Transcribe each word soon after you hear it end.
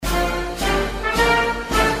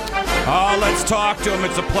Let's talk to him.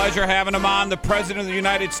 It's a pleasure having him on. The President of the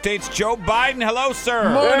United States, Joe Biden. Hello,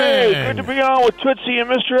 sir. Morning. Hey, good to be on with Tootsie and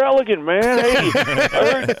Mr. Elegant, man. Hey,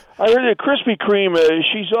 I heard that Krispy Kreme,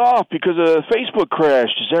 she's off because Facebook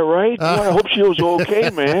crashed. Is that right? Well, I hope she was okay,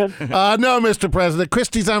 man. No, Mr. President.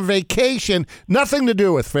 Christie's on vacation. Nothing to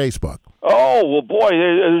do with Facebook. Oh, well, boy,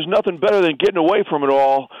 there's nothing better than getting away from it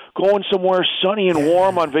all, going somewhere sunny and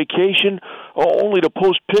warm on vacation, only to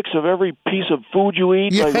post pics of every piece of food you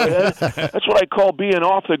eat. Yeah. Like that. That's what I call being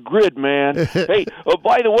off the grid, man. Hey,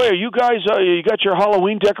 by the way, are you guys, you got your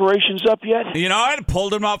Halloween decorations up yet? You know, I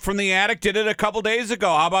pulled him up from the attic, did it a couple days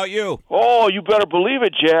ago. How about you? Oh, you better believe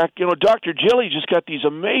it, Jack. You know, Dr. Jilly just got these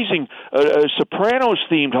amazing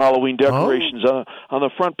Sopranos-themed Halloween decorations on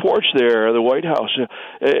the front porch there of the White House.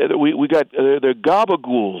 We got the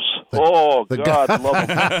Gabagools. God, love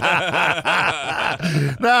them.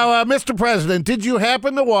 Now, Mr. President, did you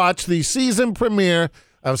happen to watch the season premiere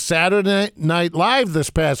of Saturday Night Live this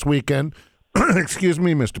past weekend? Excuse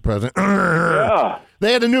me, Mr. President. Yeah.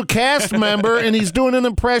 They had a new cast member, and he's doing an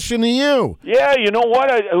impression of you. Yeah, you know what?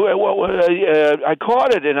 I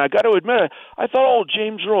caught it, and I got to admit, I thought old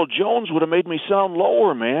James Earl Jones would have made me sound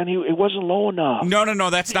lower, man. He wasn't low enough. No,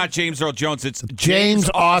 that's not James Earl Jones. It's James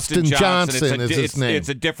Austin Johnson is his name. It's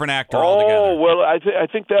a different actor altogether. Oh, well, I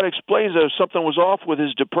think that explains if something was off with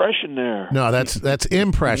his depression there. No, that's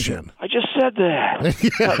impression. I just said that. I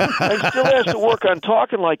still has to work on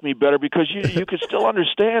talking like me better because you could still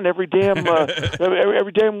understand every damn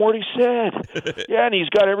word he said. Yeah, and he's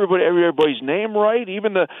got everybody's name right,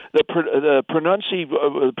 even the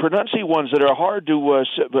pronunci ones that are hard to.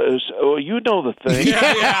 You know the thing.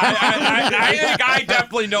 I think I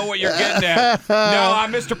definitely know what you're getting at. No,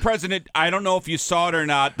 Mr. President, I don't know if you saw it or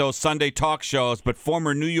not, those Sunday talk shows, but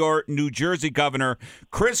former New Jersey Governor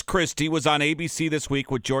Chris Christie was on ABC this week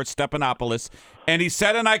with George Stephanopoulos, and he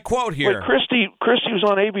said, and I quote here. Wait, Christie was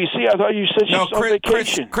on ABC. I thought you said she was on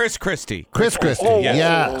vacation. Chris Christie. Chris Christie.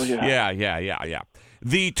 Yeah.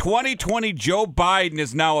 The 2020 Joe Biden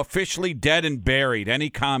is now officially dead and buried. Any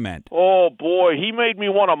comment? Oh, boy, he made me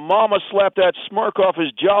want to mama slap that smirk off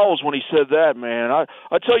his jowls when he said that, man. I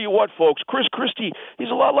tell you what, folks, Chris Christie, he's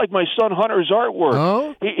a lot like my son Hunter's artwork.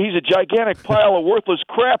 Oh? He's a gigantic pile of worthless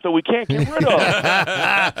crap that we can't get rid of.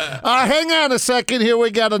 Hang on a second here. We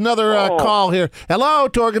got another call here. Hello,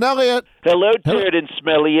 Torgan Elliott. Hello, Turd and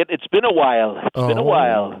Smelliot. It's been a while.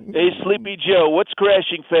 Hey, Sleepy Joe, what's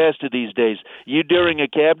crashing faster these days? You during a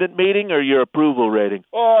cabinet meeting or your approval rating?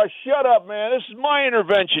 Oh, shut up, man. This is my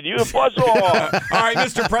intervention. You buzz off. All right,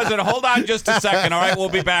 Mr. President, hold on just a second, all right? We'll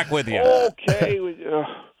be back with you. Okay.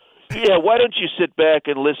 Yeah, why don't you sit back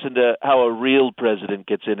and listen to how a real president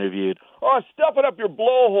gets interviewed? Oh, stuff it up your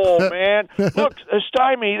blowhole, man. Look,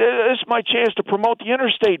 Stymie, this is my chance to promote the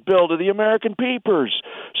interstate bill to the American peepers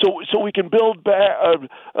so we can build a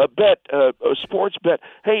sports bet.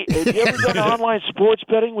 Hey, have you ever done online sports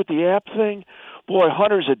betting with the app thing? Boy,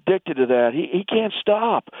 Hunter's addicted to that. He can't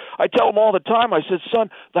stop. I tell him all the time, I said, son,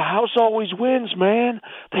 the house always wins, man.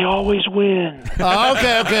 They always win.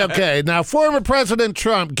 Okay. Now, former President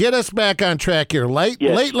Trump, get us back on track here. Late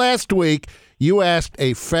last week, you asked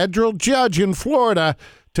a federal judge in Florida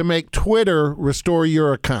to make Twitter restore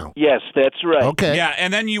your account. Yes, that's right. Okay. Yeah,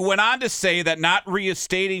 and then you went on to say that not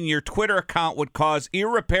reinstating your Twitter account would cause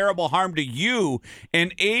irreparable harm to you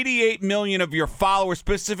and 88 million of your followers.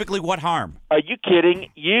 Specifically, what harm? Are you kidding?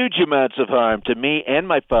 Huge amounts of harm to me and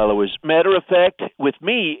my followers. Matter of fact, with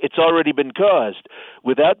me, it's already been caused.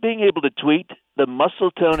 Without being able to tweet, the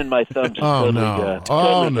muscle tone in my thumbs is totally gone.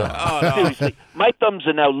 Seriously, my thumbs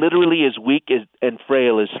are now literally as weak and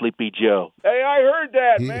frail as Sleepy Joe. Hey, I heard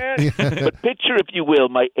that, man. But picture, if you will,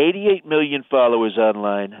 my 88 million followers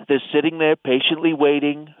online. They're sitting there patiently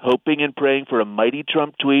waiting, hoping and praying for a mighty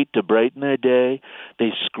Trump tweet to brighten their day.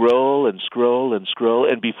 They scroll and scroll and scroll,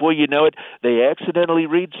 and before you know it, they accidentally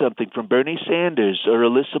read something from Bernie Sanders or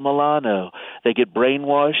Alyssa Milano. They get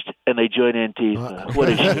brainwashed, and they join Antifa. What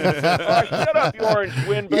a shame. Shut up, you orange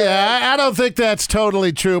windbag. Yeah, I don't think that's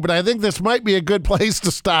totally true, but I think this might be a good place to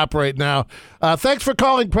stop right now. Thanks for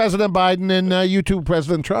calling President Biden and you too,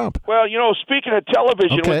 President Trump. Well, speaking of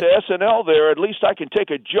television with the SNL there, at least I can take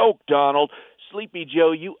a joke, Donald. Sleepy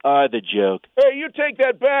Joe, you are the joke. Hey, you take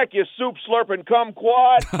that back, you soup slurping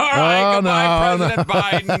kumquat. All right, goodbye, President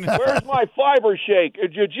Biden. Where's my fiber shake?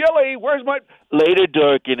 Jilly, where's my... Later,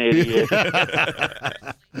 Dorkin, idiot.